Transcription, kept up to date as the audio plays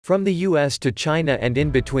From the US to China and in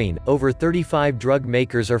between, over 35 drug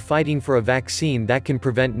makers are fighting for a vaccine that can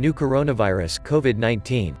prevent new coronavirus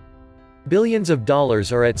COVID-19. Billions of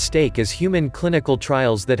dollars are at stake as human clinical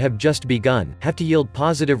trials that have just begun have to yield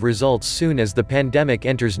positive results soon as the pandemic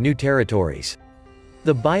enters new territories.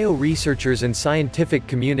 The bio-researchers and scientific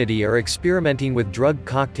community are experimenting with drug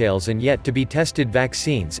cocktails and yet-to-be-tested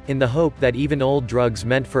vaccines, in the hope that even old drugs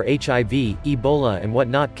meant for HIV, Ebola and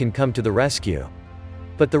whatnot can come to the rescue.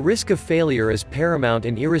 But the risk of failure is paramount,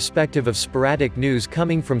 and irrespective of sporadic news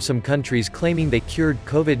coming from some countries claiming they cured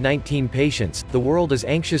COVID-19 patients, the world is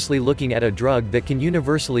anxiously looking at a drug that can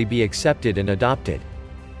universally be accepted and adopted.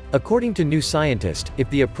 According to New Scientist, if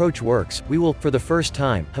the approach works, we will, for the first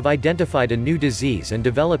time, have identified a new disease and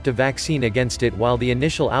developed a vaccine against it while the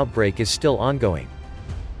initial outbreak is still ongoing.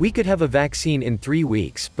 We could have a vaccine in 3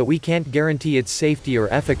 weeks, but we can't guarantee its safety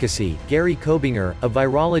or efficacy, Gary Kobinger, a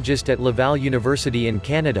virologist at Laval University in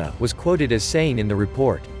Canada, was quoted as saying in the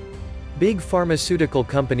report. Big pharmaceutical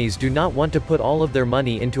companies do not want to put all of their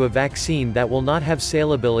money into a vaccine that will not have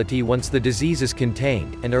salability once the disease is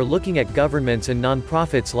contained, and are looking at governments and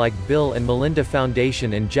non-profits like Bill and Melinda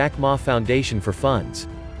Foundation and Jack Ma Foundation for funds.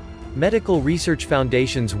 Medical research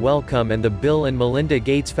foundations Wellcome and the Bill and Melinda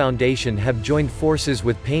Gates Foundation have joined forces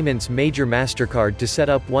with payments major MasterCard to set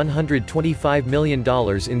up $125 million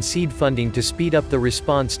in seed funding to speed up the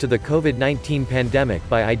response to the COVID-19 pandemic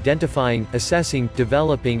by identifying, assessing,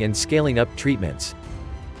 developing and scaling up treatments.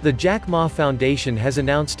 The Jack Ma Foundation has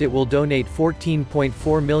announced it will donate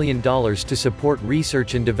 $14.4 million to support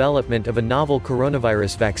research and development of a novel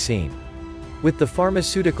coronavirus vaccine. With the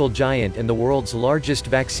pharmaceutical giant and the world's largest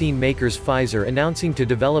vaccine makers Pfizer announcing to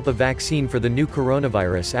develop a vaccine for the new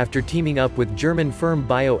coronavirus after teaming up with German firm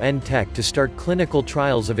BioNTech to start clinical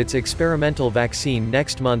trials of its experimental vaccine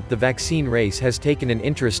next month, the vaccine race has taken an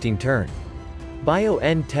interesting turn.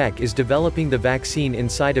 BioNTech is developing the vaccine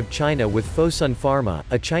inside of China with Fosun Pharma,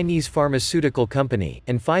 a Chinese pharmaceutical company,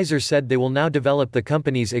 and Pfizer said they will now develop the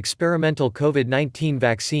company's experimental COVID-19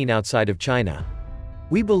 vaccine outside of China.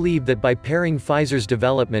 We believe that by pairing Pfizer's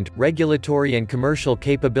development, regulatory and commercial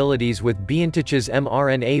capabilities with BioNTech's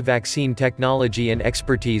mRNA vaccine technology and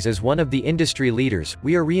expertise as one of the industry leaders,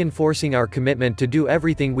 we are reinforcing our commitment to do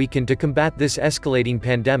everything we can to combat this escalating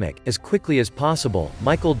pandemic as quickly as possible,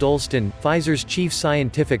 Michael Dolston, Pfizer's chief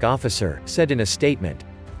scientific officer, said in a statement.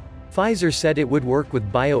 Pfizer said it would work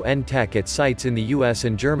with BioNTech at sites in the US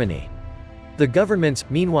and Germany. The governments,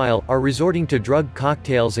 meanwhile, are resorting to drug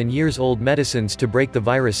cocktails and years-old medicines to break the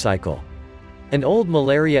virus cycle. An old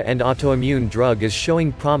malaria and autoimmune drug is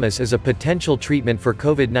showing promise as a potential treatment for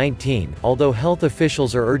COVID-19, although health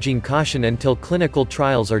officials are urging caution until clinical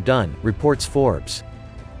trials are done, reports Forbes.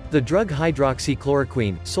 The drug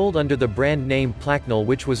hydroxychloroquine, sold under the brand name Plaquenil,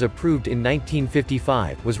 which was approved in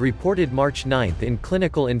 1955, was reported March 9 in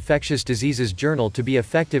Clinical Infectious Diseases Journal to be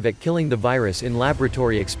effective at killing the virus in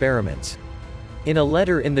laboratory experiments. In a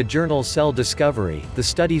letter in the journal Cell Discovery, the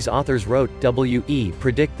study's authors wrote, "We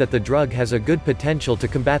predict that the drug has a good potential to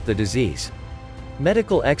combat the disease."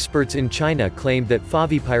 Medical experts in China claimed that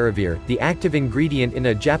favipiravir, the active ingredient in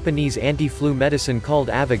a Japanese anti-flu medicine called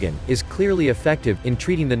Avigan, is clearly effective in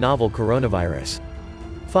treating the novel coronavirus.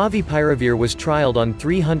 Favipiravir was trialed on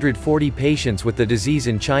 340 patients with the disease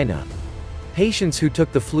in China. Patients who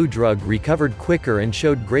took the flu drug recovered quicker and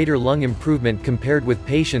showed greater lung improvement compared with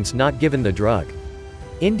patients not given the drug.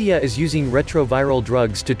 India is using retroviral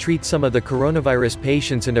drugs to treat some of the coronavirus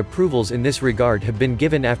patients, and approvals in this regard have been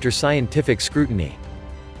given after scientific scrutiny.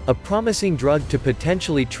 A promising drug to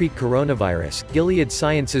potentially treat coronavirus, Gilead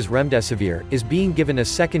Sciences' remdesivir, is being given a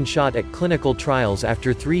second shot at clinical trials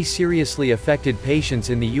after 3 seriously affected patients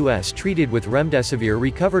in the US treated with remdesivir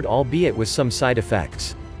recovered, albeit with some side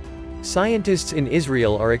effects. Scientists in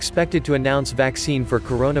Israel are expected to announce vaccine for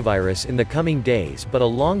coronavirus in the coming days, but a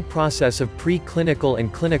long process of pre-clinical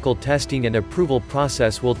and clinical testing and approval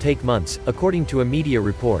process will take months, according to a media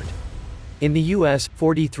report. In the US,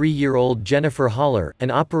 43-year-old Jennifer Haller, an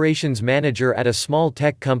operations manager at a small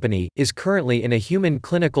tech company, is currently in a human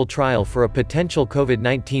clinical trial for a potential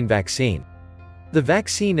COVID-19 vaccine. The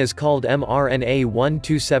vaccine is called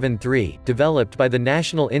mRNA-1273, developed by the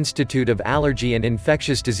National Institute of Allergy and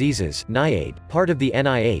Infectious Diseases (NIAID), part of the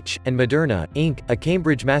NIH, and Moderna, Inc., a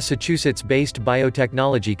Cambridge, Massachusetts-based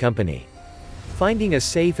biotechnology company. Finding a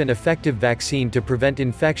safe and effective vaccine to prevent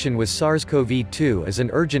infection with SARS-CoV-2 is an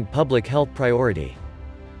urgent public health priority.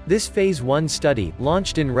 This Phase 1 study,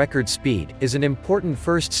 launched in record speed, is an important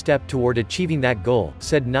first step toward achieving that goal,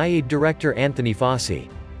 said NIAID Director Anthony Fauci.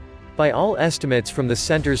 By all estimates from the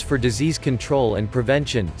Centers for Disease Control and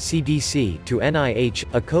Prevention (CDC) to NIH,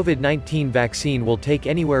 a COVID-19 vaccine will take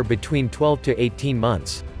anywhere between 12 to 18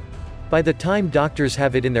 months. By the time doctors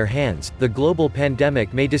have it in their hands, the global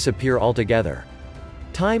pandemic may disappear altogether.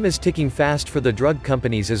 Time is ticking fast for the drug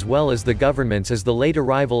companies as well as the governments, as the late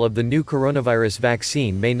arrival of the new coronavirus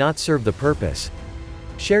vaccine may not serve the purpose.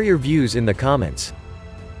 Share your views in the comments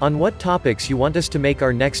on what topics you want us to make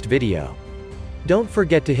our next video. Don't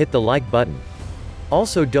forget to hit the like button.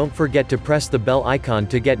 Also, don't forget to press the bell icon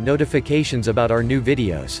to get notifications about our new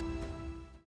videos.